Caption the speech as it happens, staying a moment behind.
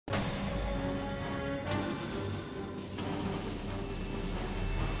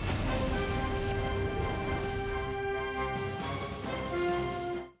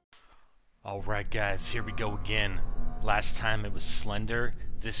Alright guys, here we go again. Last time it was Slender,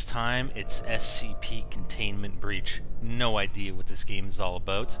 this time it's SCP Containment Breach. No idea what this game is all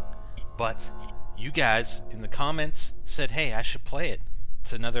about, but you guys in the comments said, hey, I should play it.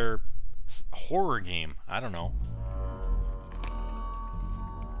 It's another horror game, I don't know.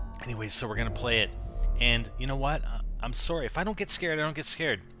 Anyway, so we're gonna play it, and you know what? I'm sorry, if I don't get scared, I don't get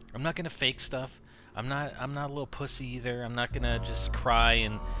scared. I'm not gonna fake stuff. I'm not a little pussy either. I'm not gonna just cry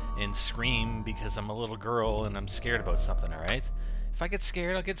and scream because I'm a little girl and I'm scared about something, alright? If I get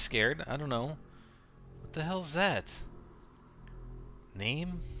scared, I'll get scared. I don't know. What the hell's that?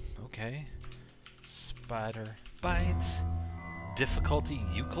 Name? Okay. Spider bite. Difficulty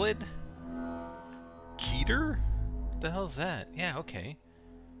Euclid? Keter? What the hell's that? Yeah, okay.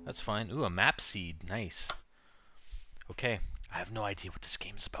 That's fine. Ooh, a map seed. Nice. Okay. I have no idea what this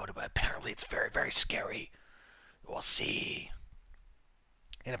game's about, but apparently it's very, very scary. We'll see.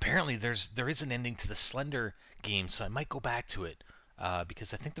 And apparently there is an ending to the Slender game, so I might go back to it.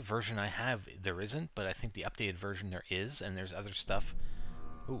 Because I think the version I have, there isn't, but I think the updated version there is, and there's other stuff.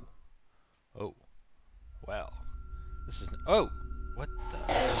 Ooh. Oh. Well. This is... Oh! What the...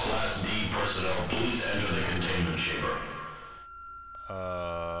 All Class D personnel, please enter the containment chamber.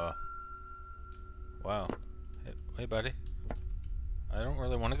 Wow. Hey, buddy. I don't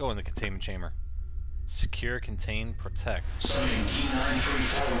really want to go in the containment chamber. Secure, contain, protect. Subject key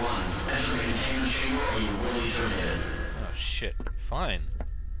 9341. Enter the containment chamber or you will be terminated. Oh shit. Fine.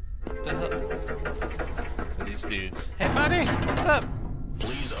 What the hell? Who are these dudes? Hey buddy! What's up?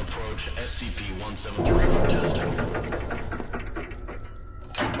 Please approach SCP-173 for testing.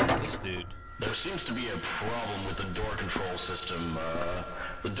 This dude. There seems to be a problem with the door control system.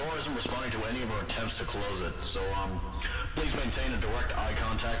 The door isn't responding to any of our attempts to close it, so please maintain a direct eye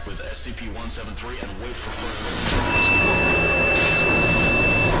contact with SCP-173 and wait for further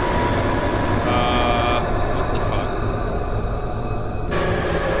What the fuck?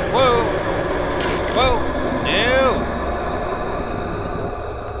 Whoa! Whoa! No!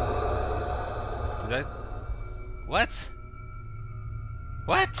 Did I... What?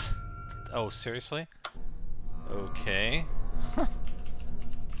 What? Oh, seriously? Okay.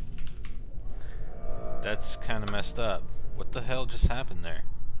 That's kind of messed up. What the hell just happened there?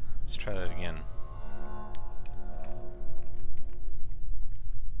 Let's try that again.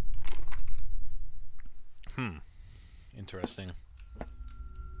 Interesting.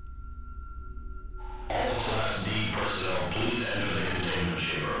 All Class D personnel, please enter the containment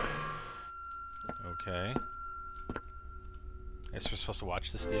chamber. Okay. I guess we're supposed to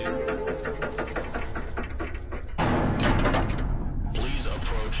watch this dude. Please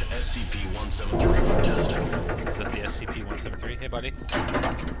approach SCP-173 for testing. Is that the SCP-173? Hey, buddy.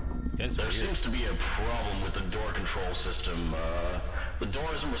 Guys, there seems to be a problem with the door control system. The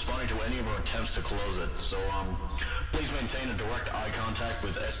door isn't responding to any of our attempts to close it, so please maintain a direct eye contact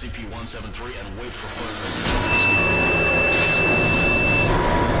with SCP-173 and wait for further instructions.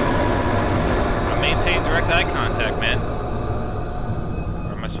 Maintain direct eye contact, man.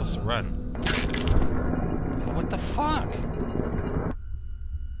 Or am I supposed to run? What the fuck?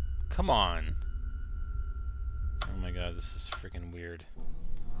 Come on. Oh my god, this is freaking weird.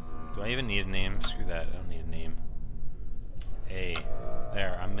 Do I even need a name? Screw that, I don't need a name. A.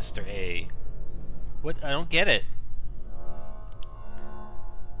 There, I'm Mr. A. What? I don't get it.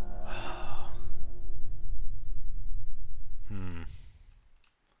 Can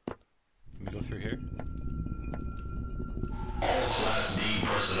we go through here? All Class D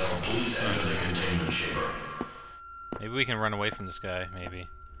personnel, please enter the containment chamber. Maybe we can run away from this guy, maybe.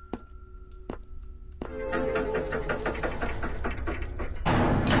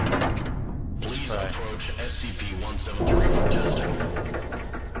 Please approach SCP-173 for testing.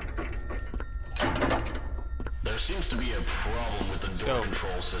 There seems to be a problem with the door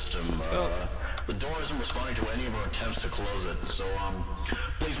control system. The door isn't responding to any of our attempts to close it, so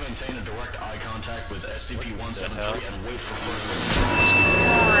please maintain a direct eye contact with SCP-173 and wait for further instructions.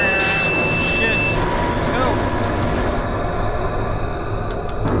 Shit! Let's go!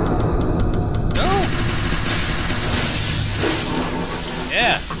 Go!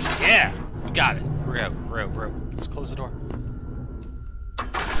 Yeah! Yeah! We got it! We're out. Let's close the door.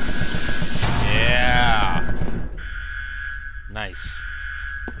 Yeah! Nice.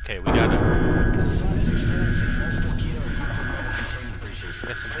 Okay, we got it.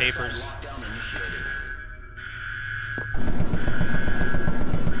 Got some papers.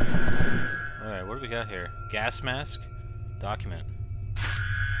 Alright, what do we got here? Gas mask? Document.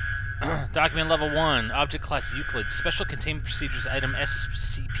 Document level 1, object class Euclid, special containment procedures item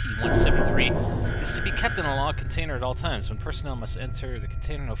SCP-173 is to be kept in a locked container at all times. When personnel must enter the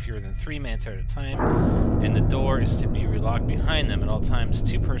container, no fewer than 3 may enter at a time, and the door is to be relocked behind them at all times.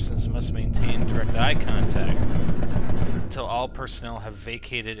 2 persons must maintain direct eye contact until all personnel have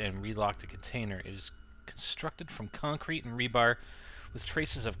vacated and relocked the container. It is constructed from concrete and rebar with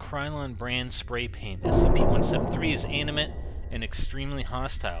traces of Krylon brand spray paint. SCP-173 is animate and extremely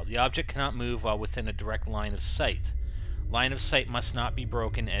hostile. The object cannot move while within a direct line of sight. Line of sight must not be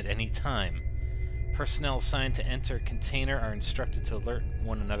broken at any time. Personnel assigned to enter container are instructed to alert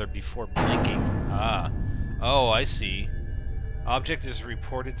one another before blinking. Oh, I see. Object is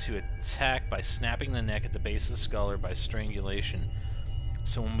reported to attack by snapping the neck at the base of the skull or by strangulation.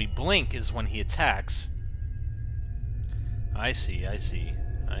 So when we blink is when he attacks. I see.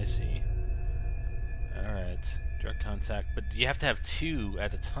 Alright. Direct contact, but you have to have 2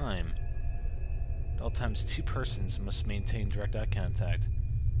 at a time. At all times, 2 persons must maintain direct eye contact.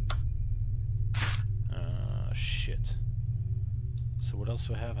 Shit. So what else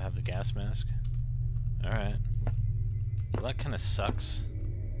do I have? I have the gas mask. Alright. Well, that kind of sucks.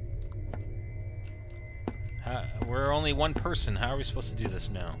 We're only 1 person. How are we supposed to do this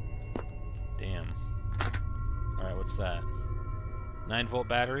now? Damn. Alright, what's that? 9-volt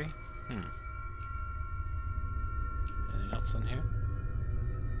battery? Anything else on here?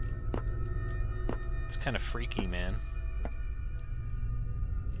 It's kind of freaky, man.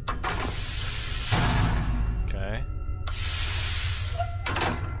 Okay.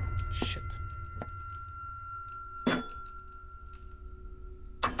 Shit. Right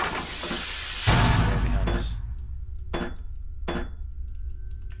behind us.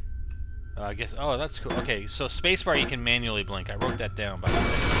 I guess. Oh, that's cool. Okay, so spacebar you can manually blink. I wrote that down, by the way.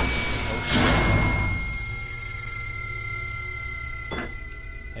 Oh shit.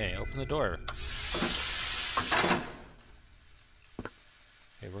 Hey, open the door.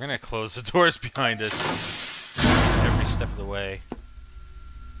 Okay, we're gonna close the doors behind us every step of the way. What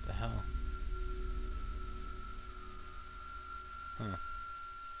the hell? Huh.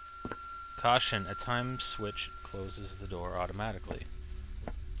 Caution, a time switch closes the door automatically.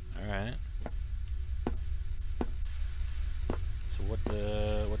 Alright. So what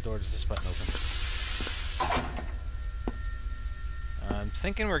door does this button open? I'm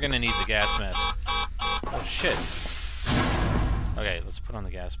thinking we're gonna need the gas mask. Oh shit. Okay, let's put on the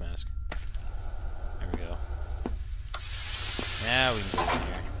gas mask. There we go. Now we can go in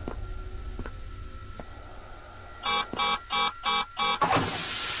here.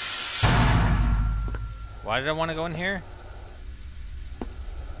 Why did I want to go in here?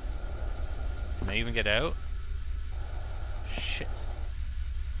 Can I even get out? Shit.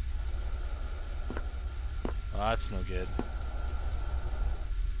 Oh, that's no good.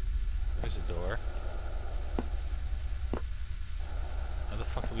 There's a door. How the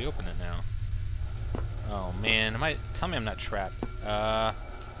fuck do we open it now? Oh man, tell me I'm not trapped.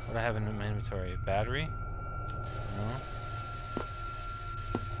 What do I have in my inventory? Battery? No.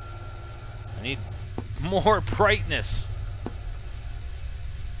 I need more brightness.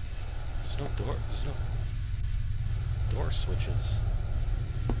 There's no door. There's no door switches.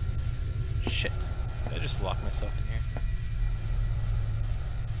 Shit. Did I just lock myself in here?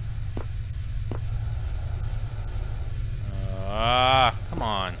 Come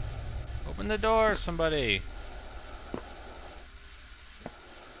on. Open the door, somebody.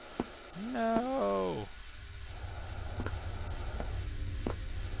 No.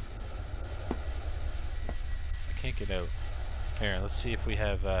 I can't get out. Here, let's see if we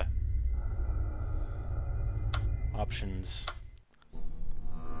have options.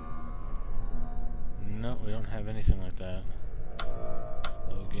 No, we don't have anything like that.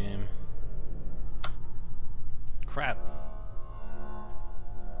 Low game. Crap.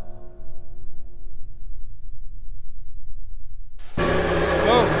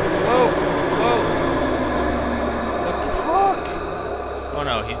 Whoa! Whoa! Whoa! What the fuck? Oh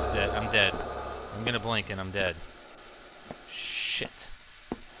no, he's dead. I'm dead. I'm gonna blink and I'm dead. Shit.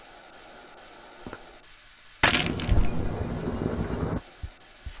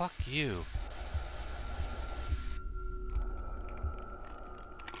 Fuck you.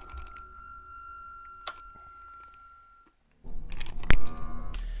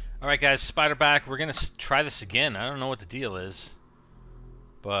 Alright guys, Spider back. We're gonna try this again. I don't know what the deal is.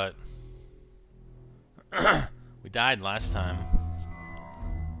 But we died last time.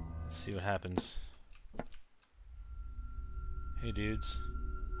 Let's see what happens. Hey dudes.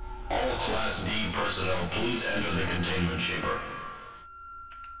 All Class D personnel, please enter the containment chamber.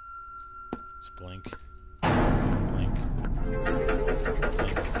 Let's blink. Blink.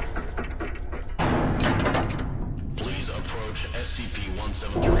 Blink.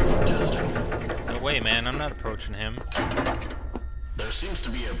 SCP-173 for testing. No way, man. I'm not approaching him. There seems to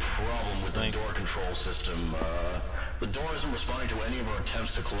be a problem with the door control system. The door isn't responding to any of our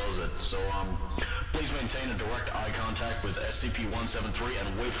attempts to close it, so, please maintain a direct eye contact with SCP-173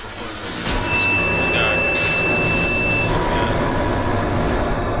 and wait for further response.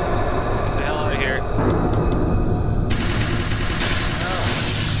 Let's get the hell out of here. No.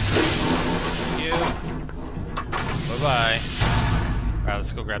 You. Bye-bye. Alright,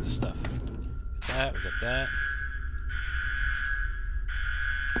 let's go grab the stuff. Get that, we got that.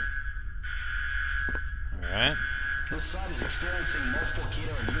 Alright. This site is experiencing multiple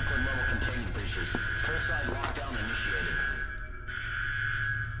Keter and Euclid level containment breaches. Full site lockdown initiated.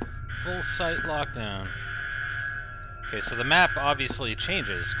 Full site lockdown. Okay, so the map obviously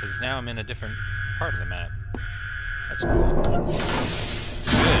changes, because now I'm in a different part of the map. That's cool.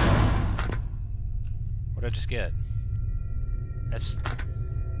 Good. What did I just get? That's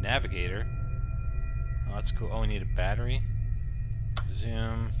navigator. Oh, that's cool. Oh, we need a battery.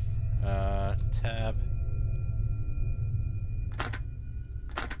 Zoom. Tab.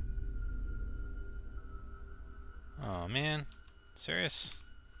 Oh man, serious?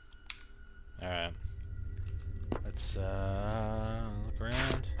 Alright. Let's look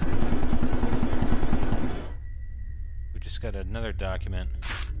around. We just got another document.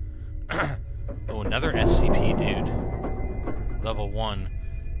 Oh, another SCP, dude. Level 1.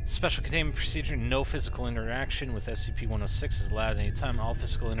 Special containment procedure, no physical interaction with SCP-106 is allowed at any time. All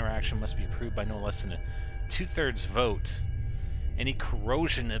physical interaction must be approved by no less than a 2/3 vote. Any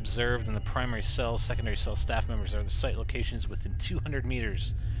corrosion observed in the primary cell, secondary cell staff members, or the site locations within 200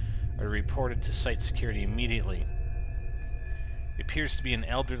 meters are reported to site security immediately. It appears to be an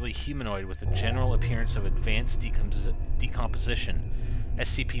elderly humanoid with a general appearance of advanced decomposition.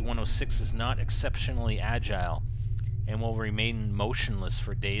 SCP-106 is not exceptionally agile and will remain motionless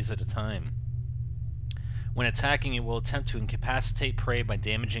for days at a time. When attacking, it will attempt to incapacitate prey by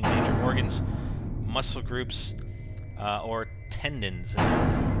damaging major organs, muscle groups, or tendons,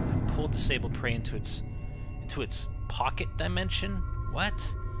 and pull disabled prey into its pocket dimension? What?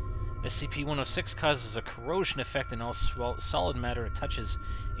 SCP-106 causes a corrosion effect in all solid matter it touches,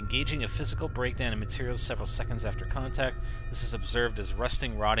 engaging a physical breakdown in materials several seconds after contact. This is observed as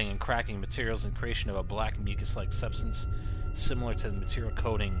rusting, rotting, and cracking materials and creation of a black mucus-like substance similar to the material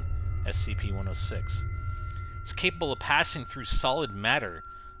coating SCP-106. It's capable of passing through solid matter,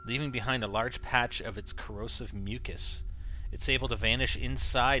 leaving behind a large patch of its corrosive mucus. It's able to vanish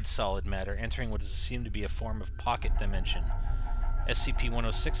inside solid matter, entering what is assumed to be a form of pocket dimension.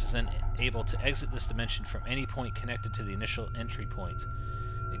 SCP-106 is then able to exit this dimension from any point connected to the initial entry point.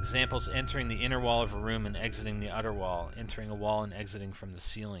 Examples: entering the inner wall of a room and exiting the outer wall, entering a wall and exiting from the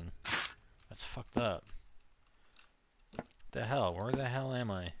ceiling. That's fucked up. What the hell? Where the hell am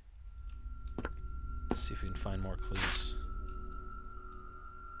I? Let's see if we can find more clues.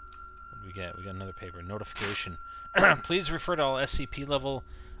 What do we get? We got another paper. Notification. Please refer to all SCP-level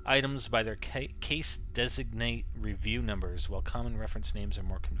items by their case designate review numbers. While common reference names are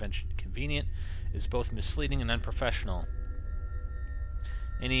more convenient, is both misleading and unprofessional.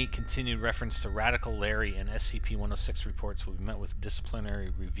 Any continued reference to Radical Larry and SCP-106 reports will be met with disciplinary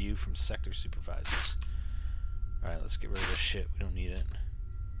review from sector supervisors. Alright, let's get rid of this shit. We don't need it.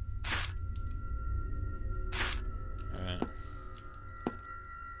 Alright.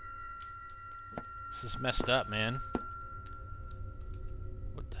 This is messed up, man.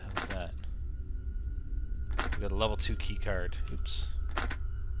 What the hell is that? We got a level 2 key card. Oops.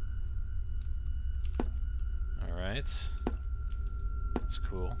 Alright. That's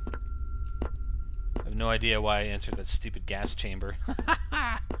cool. I have no idea why I entered that stupid gas chamber.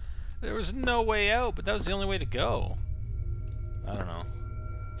 There was no way out, but that was the only way to go. I don't know.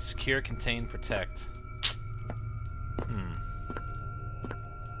 Secure, contain, protect.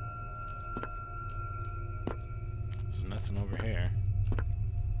 There's nothing over here.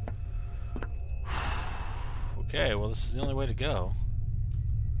 Okay, well this is the only way to go.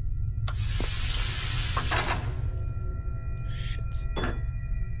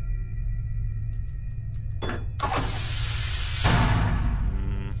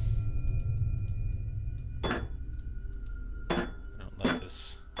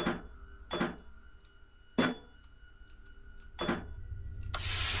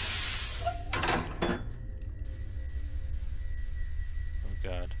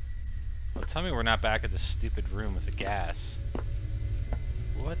 Tell me we're not back at this stupid room with the gas.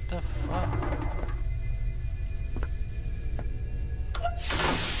 What the fuck?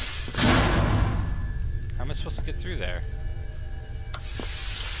 How am I supposed to get through there?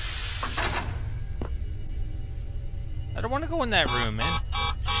 I don't don't want to go in that room, man.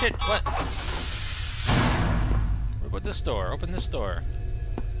 Shit, what? What about this door? Open this door.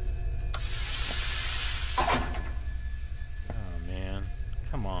 Oh, man.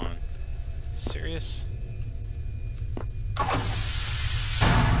 Come on. Serious? Let's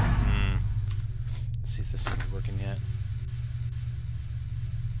see if this thing's working yet.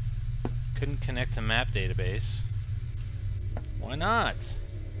 Couldn't connect to map database. Why not?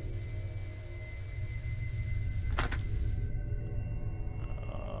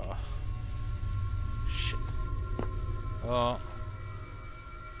 Shit. Well,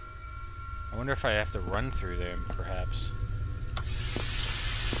 I wonder if I have to run through there, perhaps.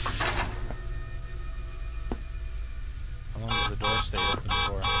 How long does the door stay open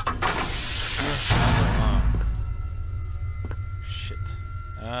for? Not very long. Shit.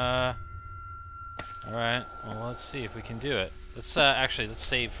 Alright, well, let's see if we can do it. Let's, actually, let's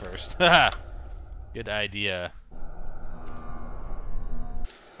save first. Good idea.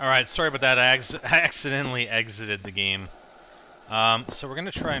 Alright, sorry about that. I accidentally exited the game. So we're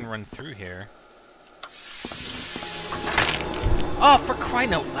gonna try and run through here. Oh, for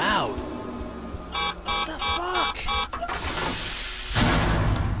crying out loud!